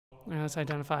Now let's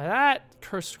identify that.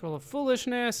 Cursed Scroll of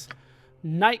Foolishness.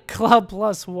 Nightclub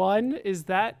 +1. Is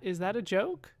that a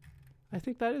joke? I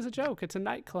think that is a joke. It's a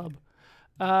nightclub.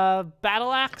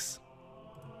 Battle Axe.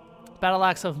 Battle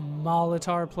Axe of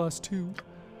Molitar +2.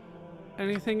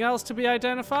 Anything else to be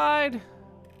identified?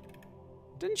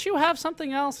 Didn't you have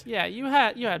something else? Yeah, you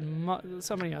had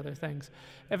so many other things.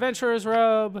 Adventurer's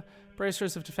Robe,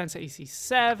 Bracers of Defense AC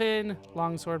 7,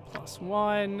 Longsword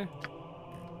 +1.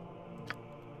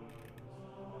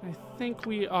 I think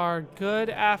we are good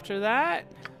after that.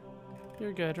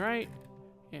 You're good, right?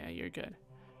 Yeah, you're good.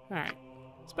 All right.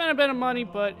 Spend a bit of money,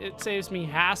 but it saves me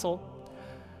hassle.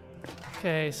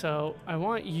 Okay, so I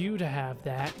want you to have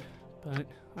that, but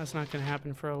that's not going to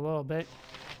happen for a little bit.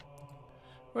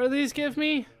 What do these give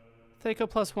me? Thaco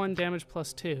 +1, damage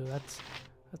 +2. That's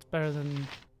better than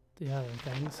the other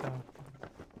thing, so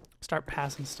start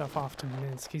passing stuff off to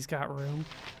Minsk. He's got room.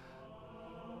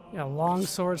 Yeah, long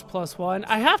swords +1.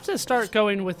 I have to start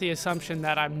going with the assumption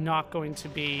that I'm not going to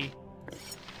be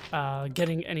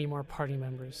getting any more party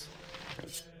members.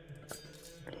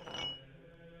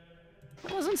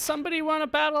 Doesn't somebody want a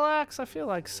battle axe? I feel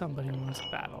like somebody wants a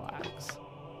battle axe.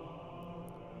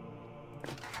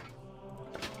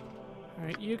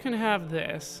 Alright, you can have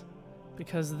this,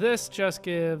 because this just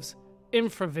gives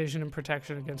infravision and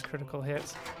protection against critical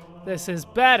hits. This is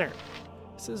better.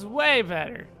 This is way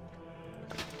better.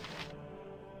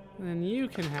 And then you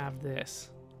can have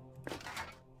this.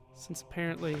 Since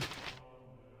apparently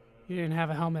you didn't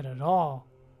have a helmet at all.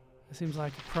 It seems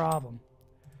like a problem.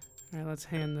 Alright, let's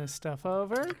hand this stuff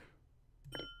over.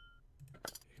 You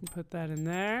can put that in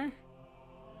there.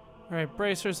 Alright,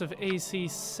 Bracers of AC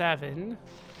 7.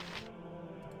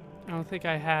 I don't think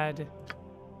I had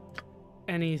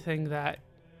anything that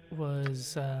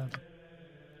was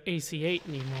AC 8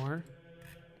 anymore.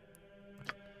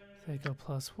 Thaco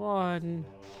 +1.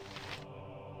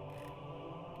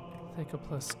 Thaco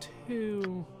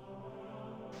 +2.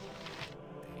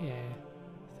 Yeah,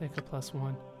 Thaco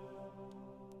 +1.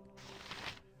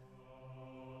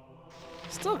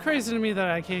 Still crazy to me that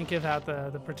I can't give out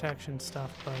the protection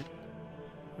stuff, but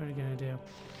what are you gonna do?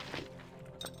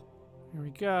 Here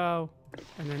we go.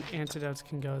 And then antidotes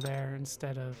can go there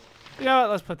instead of... You know what?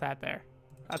 Let's put that there.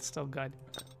 That's still good.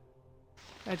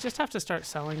 I just have to start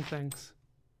selling things.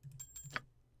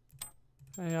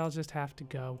 I'll just have to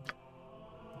go.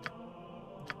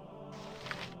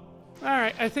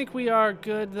 Alright, I think we are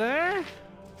good there.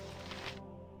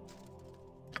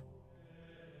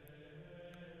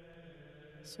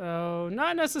 So,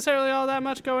 not necessarily all that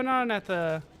much going on at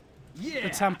the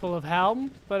Temple of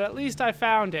Helm, but at least I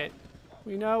found it.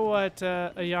 We know what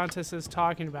Ayantis is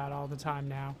talking about all the time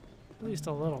now. At least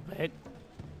a little bit.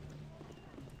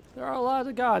 There are a lot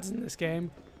of gods in this game.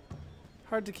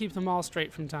 Hard to keep them all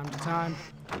straight from time to time.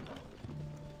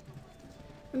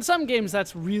 In some games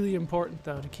that's really important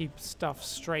though, to keep stuff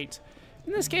straight.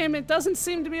 In this game it doesn't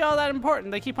seem to be all that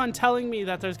important. They keep on telling me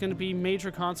that there's going to be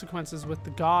major consequences with the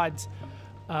gods.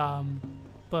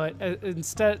 But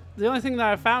instead, the only thing that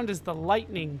I found is the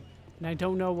lightning, and I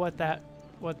don't know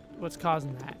what's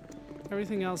causing that.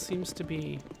 Everything else seems to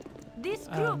be... This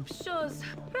group shows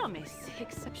promise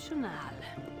exceptional.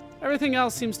 Everything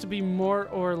else seems to be more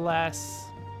or less...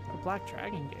 A Black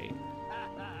Dragon Gate.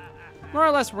 More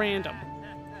or less random.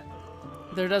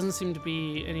 There doesn't seem to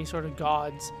be any sort of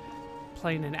gods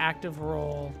playing an active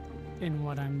role in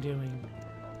what I'm doing.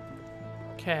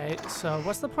 Okay, so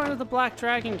what's the point of the Black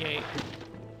Dragon Gate?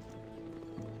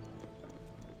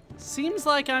 Seems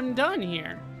like I'm done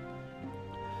here.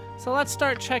 So let's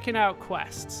start checking out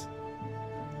quests.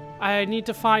 I need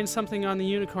to find something on the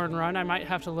Unicorn Run. I might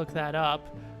have to look that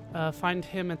up. Find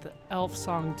him at the Elf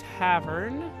Song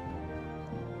Tavern.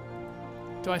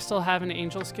 Do I still have an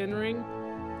angel skin ring?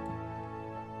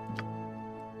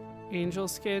 Angel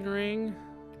skin ring?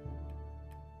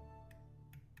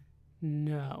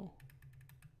 No.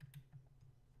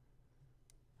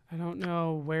 I don't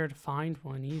know where to find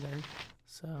one either,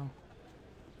 so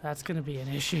that's gonna be an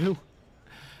issue.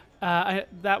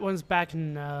 That one's back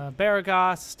in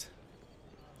Baragost.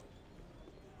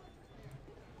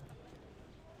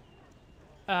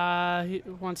 He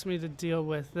wants me to deal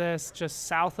with this just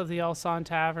south of the Elf Song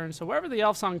Tavern. So wherever the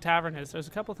Elf Song Tavern is, there's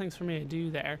a couple things for me to do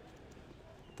there.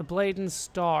 The Blade and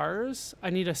Stars. I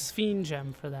need a Sphinx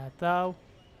gem for that, though.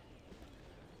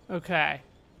 Okay.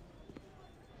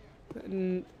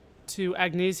 To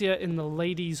Agnesia in the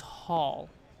Ladies' Hall.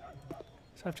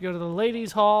 So I have to go to the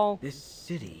Ladies' Hall. This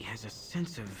city has a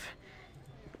sense of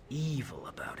evil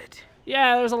about it.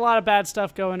 Yeah, there's a lot of bad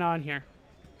stuff going on here.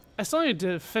 I still need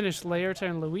to finish Laerta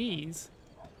and Louise.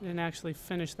 I didn't actually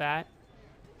finish that.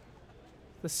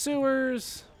 the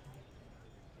sewers,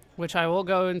 which I will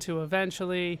go into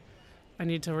eventually. I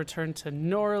need to return to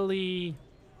Norley.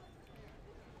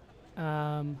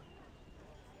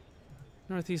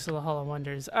 Northeast of the Hall of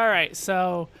Wonders. All right,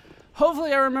 so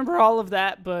hopefully I remember all of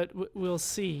that, but we'll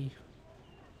see.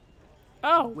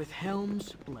 Oh! With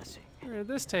Helm's blessing. Where did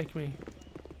this take me?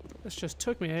 This just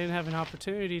took me. I didn't have an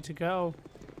opportunity to go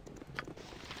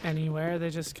anywhere. They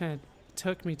just kind of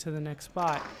took me to the next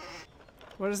spot.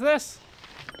 What is this?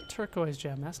 Turquoise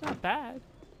gem. That's not bad.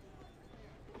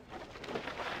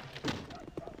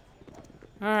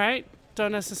 Alright.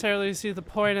 Don't necessarily see the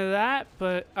point of that,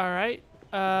 but alright.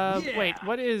 Wait,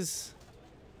 what is...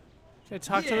 Can I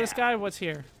talk to this guy? What's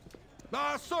here?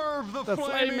 I serve The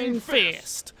Flaming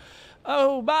Fist.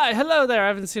 Oh, bye. Hello there. I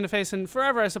haven't seen a face in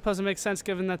forever. I suppose it makes sense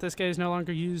given that this gate is no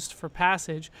longer used for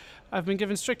passage. I've been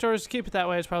given strict orders to keep it that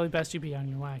way. It's probably best you be on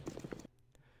your way.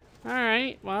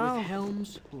 Alright, well, With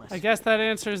Helm's blessing. I guess that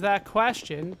answers that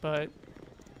question, but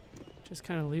just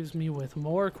kind of leaves me with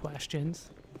more questions.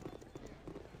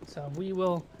 So we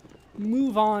will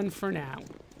move on for now.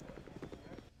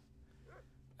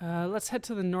 Let's head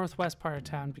to the northwest part of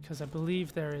town because I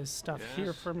believe there is stuff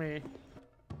here for me.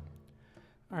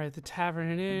 Alright, the Tavern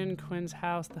and Inn, Quinn's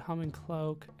House, the Humming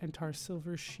Cloak, Entar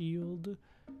Silver Shield,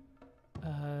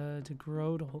 de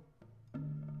Grodel.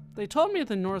 They told me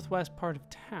the northwest part of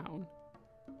town.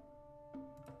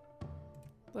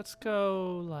 Let's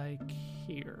go, like,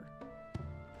 here.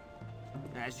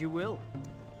 As you will.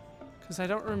 Because I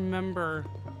don't remember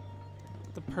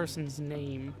the person's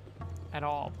name at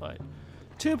all, but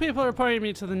 2 people are pointing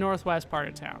me to the northwest part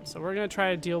of town, so we're going to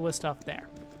try to deal with stuff there.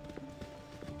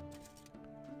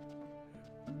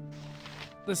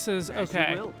 This is,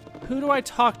 okay. Who do I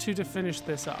talk to finish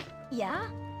this up? Yeah?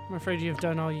 I'm afraid you've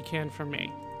done all you can for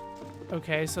me.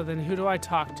 Okay, so then who do I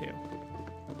talk to?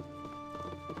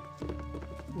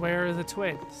 Where are the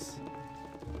twins?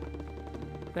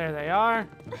 There they are.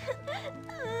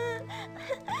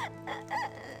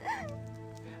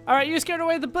 Alright, you scared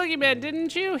away the boogeyman,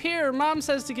 didn't you? Here, Mom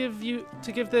says to give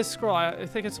this scroll. I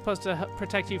think it's supposed to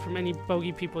protect you from any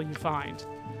bogey people you find.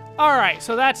 Alright,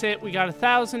 so that's it. We got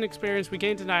 1,000 experience. We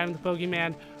gained an item. The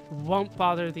bogeyman won't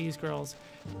bother these girls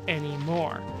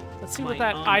anymore. Let's see what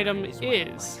that item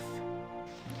is.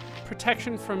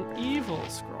 Protection from evil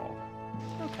scroll.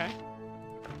 Okay.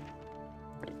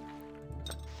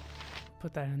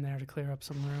 Put that in there to clear up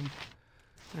some room.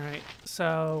 Alright,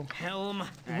 so... Helm.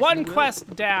 1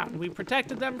 quest down. We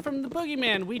protected them from the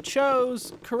boogeyman. We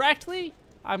chose correctly?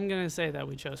 I'm gonna say that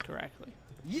we chose correctly.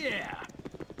 Yeah.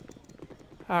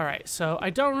 Alright, so I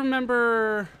don't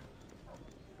remember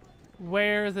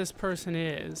where this person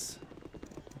is.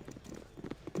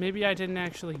 Maybe I didn't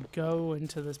actually go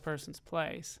into this person's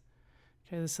place.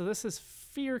 Okay, so this is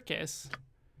Firkus.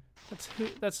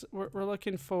 We're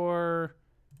looking for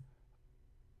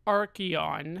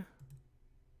Archeon.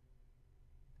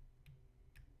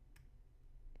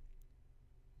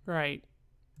 Right.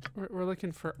 We're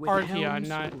looking for Archeon,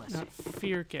 not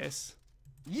Firkus.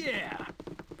 Yeah.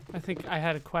 I think I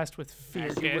had a quest with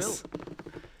Firkus.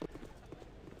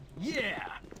 Yeah.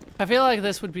 I feel like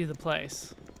this would be the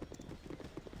place.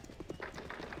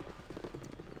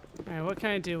 Alright, what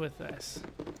can I do with this?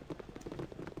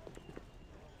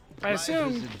 I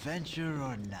assume adventure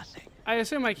or nothing. I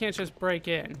assume I can't just break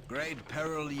in. Great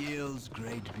peril yields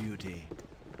great beauty.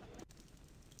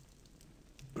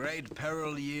 Great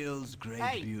peril yields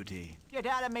great beauty. Get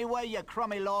out of me way, you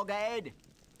crummy loghead.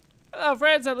 Hello,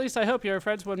 friends. At least I hope your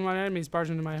friends wouldn't want enemies barge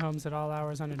into my homes at all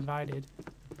hours uninvited.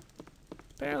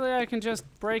 Apparently I can just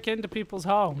break into people's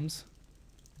homes.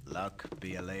 Luck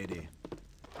be a lady.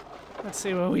 Let's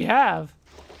see what we have.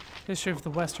 History of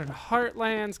the Western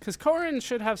Heartlands. Because Corin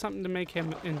should have something to make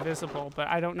him invisible, but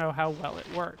I don't know how well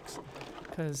it works.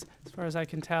 Because as far as I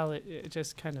can tell, it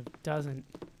just kind of doesn't.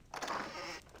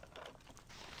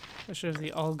 History of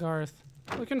the Algarth.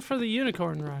 Looking for the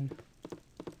Unicorn Run.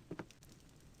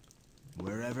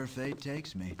 Wherever fate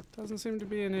takes me. Doesn't seem to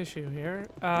be an issue here.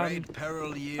 Great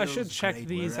peril yields I should check great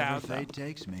these wherever out, though. fate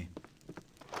takes me.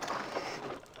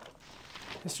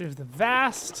 History of the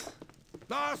Vast.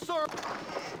 Ah, sir.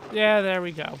 Yeah, there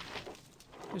we go.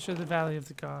 History of the Valley of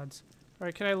the Gods.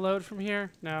 Alright, can I load from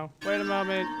here? No. Wait a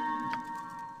moment.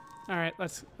 Alright,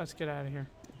 let's get out of here.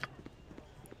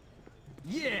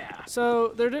 Yeah.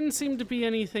 So, there didn't seem to be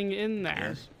anything in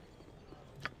there. Yes.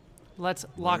 Let's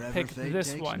Wherever lockpick fate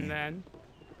this takes one me. then.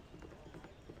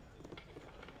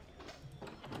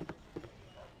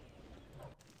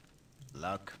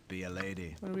 Luck be a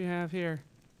lady. What do we have here?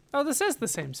 Oh, this is the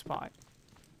same spot.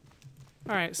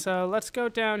 Alright, so let's go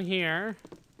down here.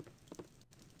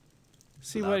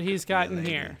 See Luck what he's be a got in lady.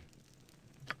 here.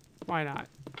 Why not?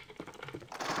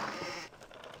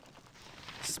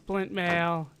 Splint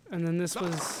mail, and then this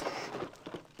was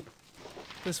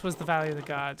the Valley of the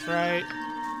Gods, right?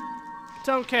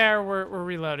 Don't care, we're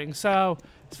reloading. So,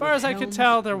 as far as I could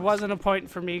tell, there wasn't a point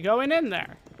for me going in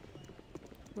there.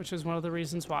 Which is one of the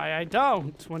reasons why I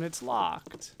don't when it's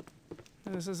locked.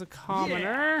 And this is a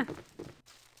commoner.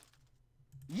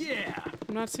 Yeah!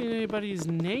 I'm not seeing anybody's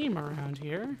name around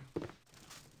here.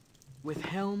 With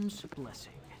Helm's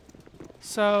blessing.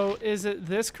 So, is it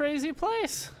this crazy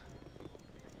place?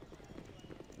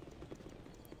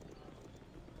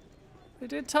 They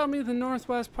did tell me the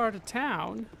northwest part of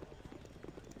town.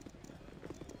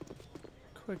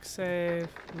 Quick save,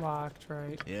 locked,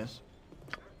 right? Yes?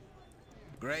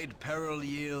 Great peril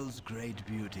yields great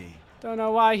beauty. Don't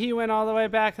know why he went all the way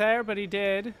back there, but he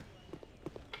did.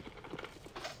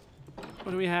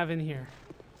 What do we have in here?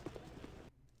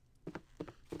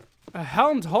 A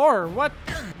helmed horror, what?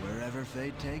 Wherever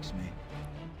fate takes me.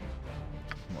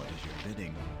 What is your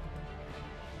bidding?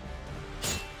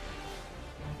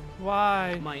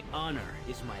 Why? My honor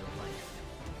is my life.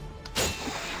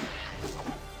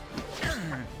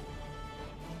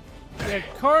 Yeah,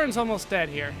 Corin's almost dead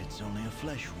here. It's only a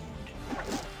flesh wound.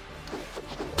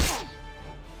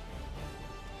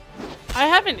 I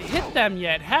haven't hit them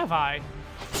yet, have I?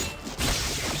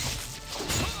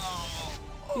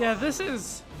 Yeah, this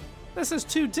is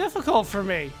too difficult for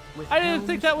me. I didn't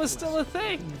think that was still a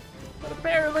thing. But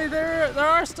apparently there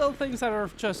are still things that are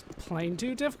just plain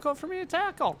too difficult for me to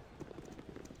tackle.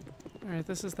 Alright,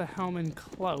 this is the helm and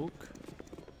cloak.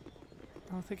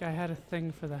 I don't think I had a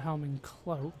thing for the helm and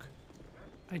cloak.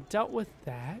 I dealt with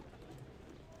that.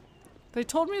 They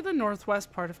told me the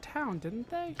northwest part of town, didn't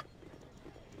they?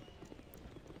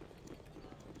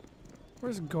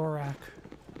 Where's Gorak?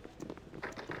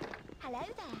 Hello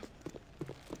there.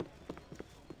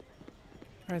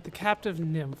 Alright, the captive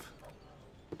Nymph.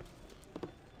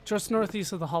 Just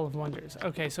northeast of the Hall of Wonders.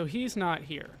 Okay, so he's not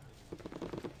here.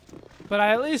 But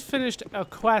I at least finished a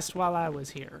quest while I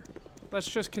was here. Let's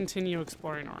just continue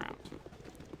exploring around.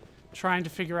 Trying to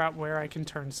figure out where I can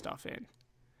turn stuff in.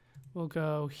 We'll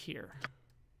go here.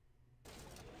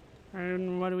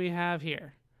 And what do we have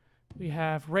here? We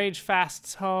have Rage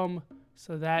Fast's home,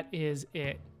 so that is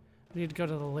it. We need to go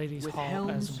to the ladies' With hall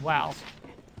Helm's as well.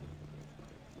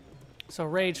 So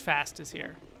Rage Fast is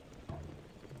here.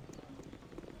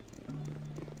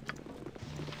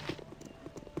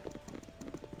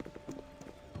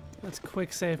 Let's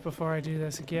quick save before I do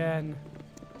this again.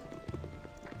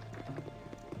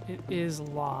 It is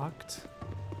locked.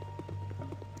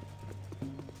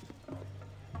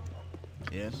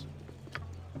 Yes?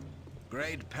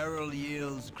 Great peril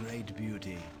yields great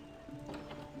beauty.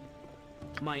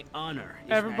 My honor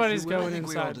is Everybody's as you will. I going think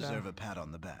we all inside deserve now. a pat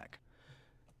on the back.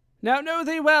 Now know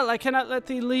thee well, I cannot let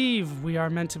thee leave. We are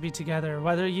meant to be together,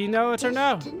 whether ye know it or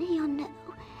no. Destiny or no,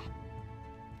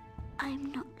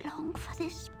 I'm not long for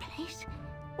this place.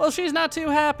 Well, she's not too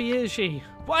happy, is she?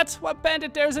 What? What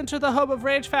bandit dares enter the home of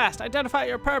Rage Fast? Identify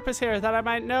your purpose here, that I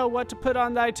might know what to put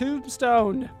on thy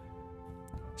tombstone.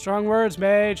 Strong words,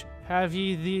 mage. Have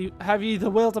ye the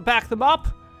will to back them up?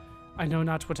 I know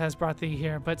not what has brought thee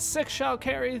here, but six shall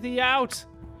carry thee out.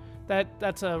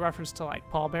 That's a reference to like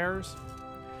pallbearers.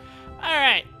 All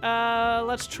right,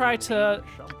 let's try to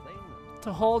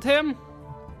hold him.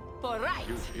 All right.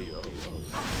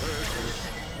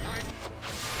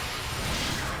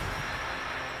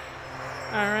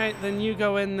 All right, then you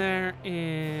go in there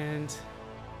and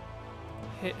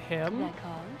hit him.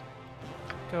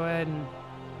 Go ahead and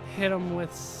hit him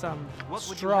with some What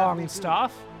would you have me strong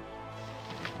do? stuff.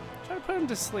 Try to put him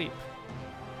to sleep.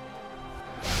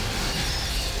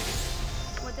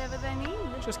 Whatever they need.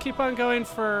 Just keep on going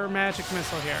for magic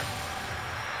missile here.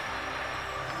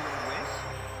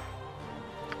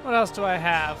 What else do I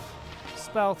have?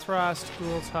 Spell thrust,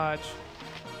 ghoul touch,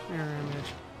 mirror image.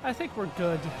 I think we're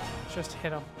good. Just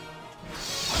hit him.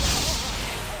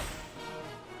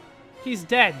 He's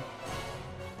dead.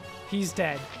 He's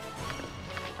dead.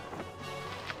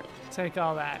 Take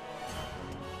all that.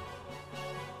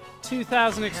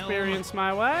 2,000 experience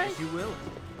my way. As you will.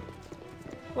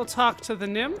 We'll talk to the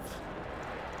nymph.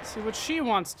 See what she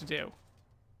wants to do.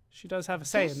 She does have a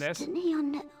say in this. Destiny or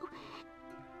no,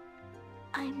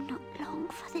 I'm not long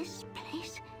for this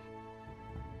place.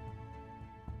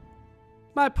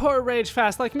 My poor Rage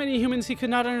Fast, like many humans, he could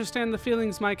not understand the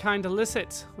feelings my kind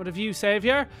elicit. What of you,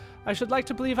 Savior? I should like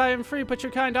to believe I am free, but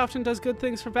your kind often does good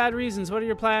things for bad reasons. What are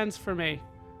your plans for me?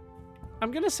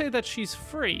 I'm gonna say that she's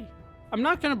free. I'm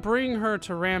not gonna bring her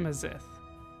to Ramazith.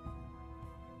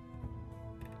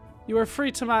 You are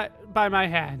free by my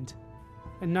hand,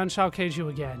 and none shall cage you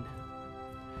again.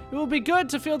 It will be good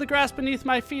to feel the grass beneath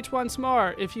my feet once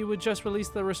more. If you would just release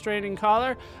the restraining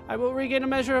collar, I will regain a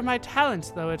measure of my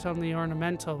talent, though it's only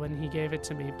ornamental when he gave it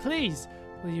to me. Please,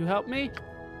 will you help me?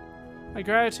 My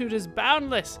gratitude is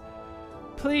boundless.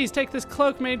 Please take this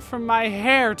cloak made from my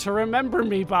hair to remember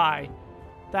me by.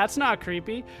 That's not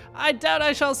creepy. I doubt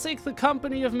I shall seek the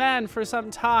company of man for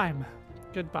some time.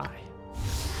 Goodbye.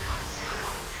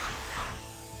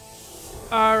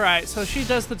 Alright, so she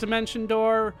does the dimension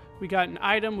door. We got an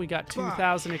item. We got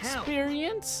 2,000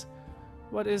 experience.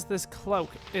 What is this cloak?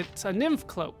 It's a nymph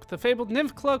cloak. The fabled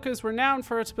nymph cloak is renowned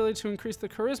for its ability to increase the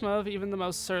charisma of even the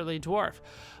most surly dwarf.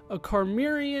 A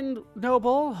Cormyrean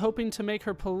noble, hoping to make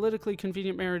her politically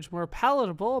convenient marriage more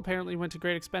palatable, apparently went to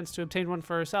great expense to obtain one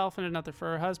for herself and another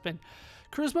for her husband.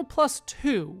 Charisma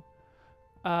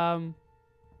 +2.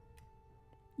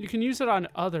 You can use it on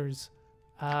others.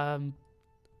 I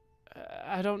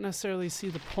don't necessarily see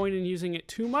the point in using it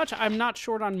too much. I'm not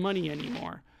short on money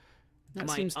anymore. That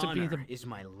seems to be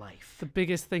my life. the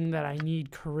biggest thing that I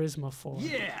need charisma for.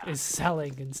 Yeah. Is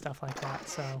selling and stuff like that.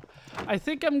 So I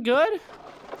think I'm good,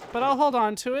 but I'll hold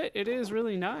on to it. It is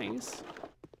really nice.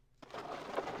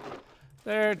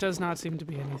 There does not seem to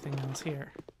be anything else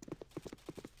here.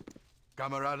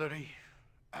 Camaraderie,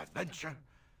 adventure,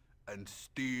 and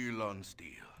steel on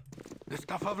steel. The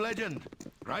stuff of legend,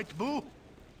 right, Boo?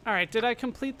 All right, did I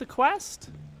complete the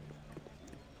quest?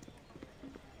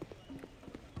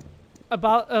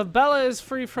 Bella is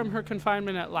free from her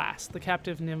confinement at last. The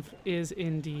captive nymph is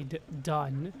indeed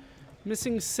done.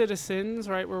 Missing citizens,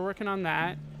 right? We're working on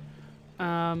that.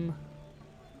 Yeah,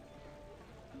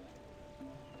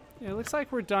 it looks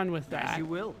like we're done with that. As you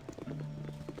will.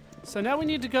 So now we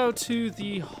need to go to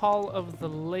the Hall of the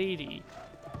Lady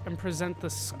and present the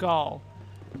skull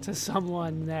to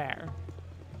someone there.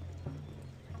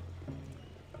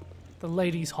 The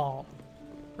Ladies' Hall.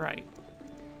 Right.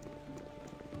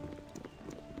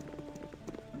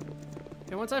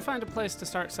 And once I find a place to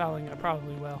start selling, I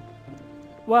probably will.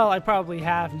 Well, I probably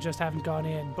have and just haven't gone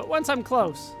in. But once I'm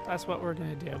close, that's what we're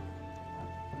going to do.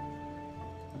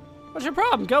 What's your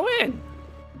problem? Go in!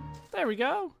 There we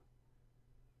go.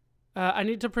 I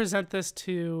need to present this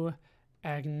to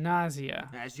Agnasia.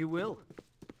 As you will.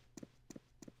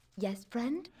 Yes,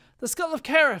 friend? The skull of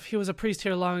Karif. He was a priest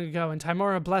here long ago, and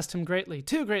Timora blessed him greatly.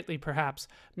 Too greatly, perhaps.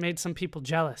 Made some people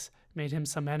jealous. Made him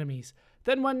some enemies.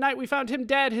 Then one night we found him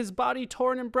dead, his body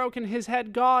torn and broken, his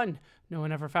head gone. No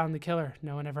one ever found the killer.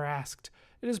 No one ever asked.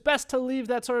 It is best to leave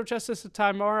that sort of justice to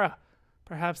Timora.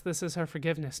 Perhaps this is her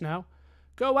forgiveness, no?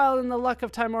 Go well in the luck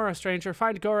of Timora, stranger.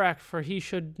 Find Gorak, for he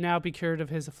should now be cured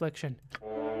of his affliction.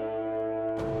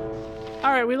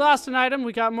 Alright, we lost an item.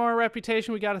 We got more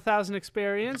reputation. We got 1,000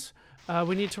 experience.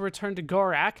 We need to return to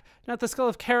Gorak. Now that the skull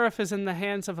of Karif is in the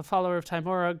hands of a follower of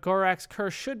Timora, Gorak's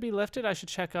curse should be lifted. I should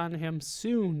check on him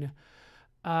soon.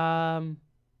 I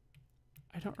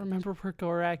don't remember where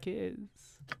Gorak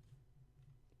is.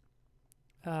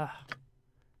 I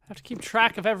have to keep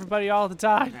track of everybody all the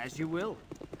time. As you will.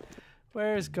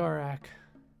 Where is Gorak?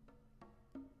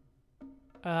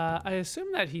 I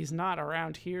assume that he's not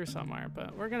around here somewhere,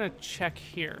 but we're gonna check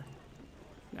here.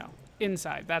 No,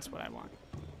 inside. That's what I want.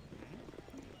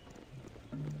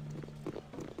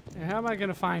 And how am I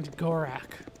gonna find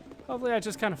Gorak? Hopefully, I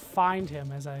just kind of find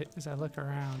him as I look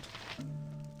around.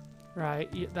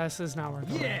 Right, this is not where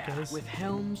Gorak is. With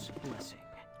Helm's blessing.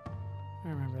 I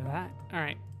remember that. All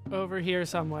right, over here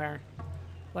somewhere.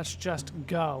 Let's just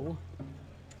go.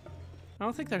 I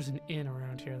don't think there's an inn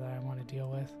around here that I want to deal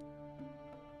with.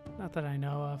 Not that I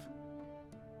know of.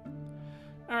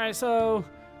 All right, so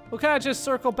we'll kind of just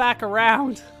circle back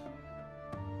around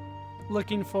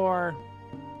looking for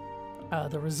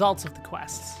the results of the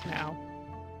quests now.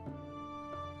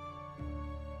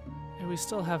 And we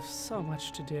still have so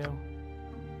much to do.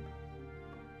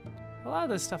 A lot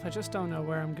of this stuff I just don't know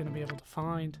where I'm going to be able to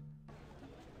find.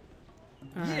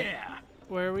 All right. Yeah.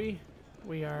 Where are we?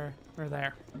 We're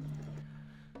there.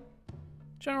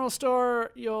 General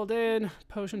store, Ye Olde Inn,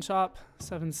 Potion Shop,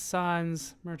 Seven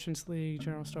Suns, Merchants League,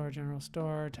 General Store,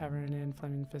 Tavern and Inn,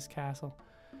 Flaming Fist Castle.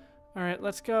 All right,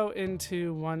 let's go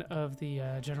into one of the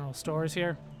general stores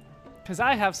here, because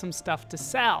I have some stuff to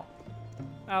sell.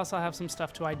 I also have some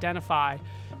stuff to identify.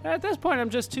 And at this point,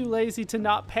 I'm just too lazy to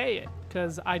not pay it,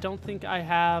 because I don't think I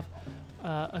have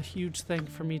a huge thing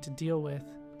for me to deal with.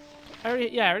 I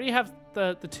already have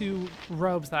the 2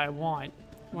 robes that I want.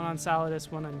 One on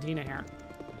Saladus, one on Dinaher.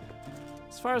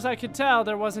 As far as I could tell,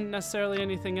 there wasn't necessarily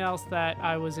anything else that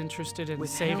I was interested in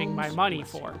saving my money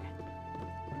for.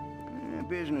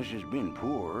 Business has been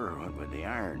poor, what with the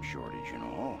iron shortage and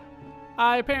all.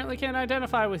 I apparently can't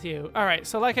identify with you. All right,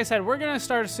 so like I said, we're gonna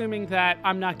start assuming that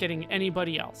I'm not getting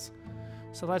anybody else.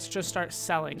 So let's just start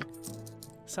selling.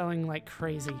 Selling like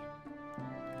crazy.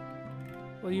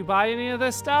 Will you buy any of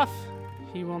this stuff?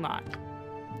 He will not.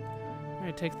 All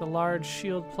right, take the large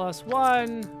shield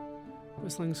 +1.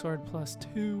 Whistling sword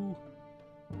 +2.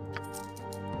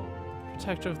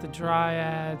 Protector of the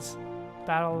Dryads.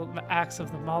 Battle axe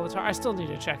of the Molitor. I still need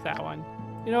to check that one.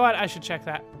 You know what? I should check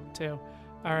that too.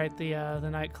 All right, the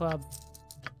nightclub.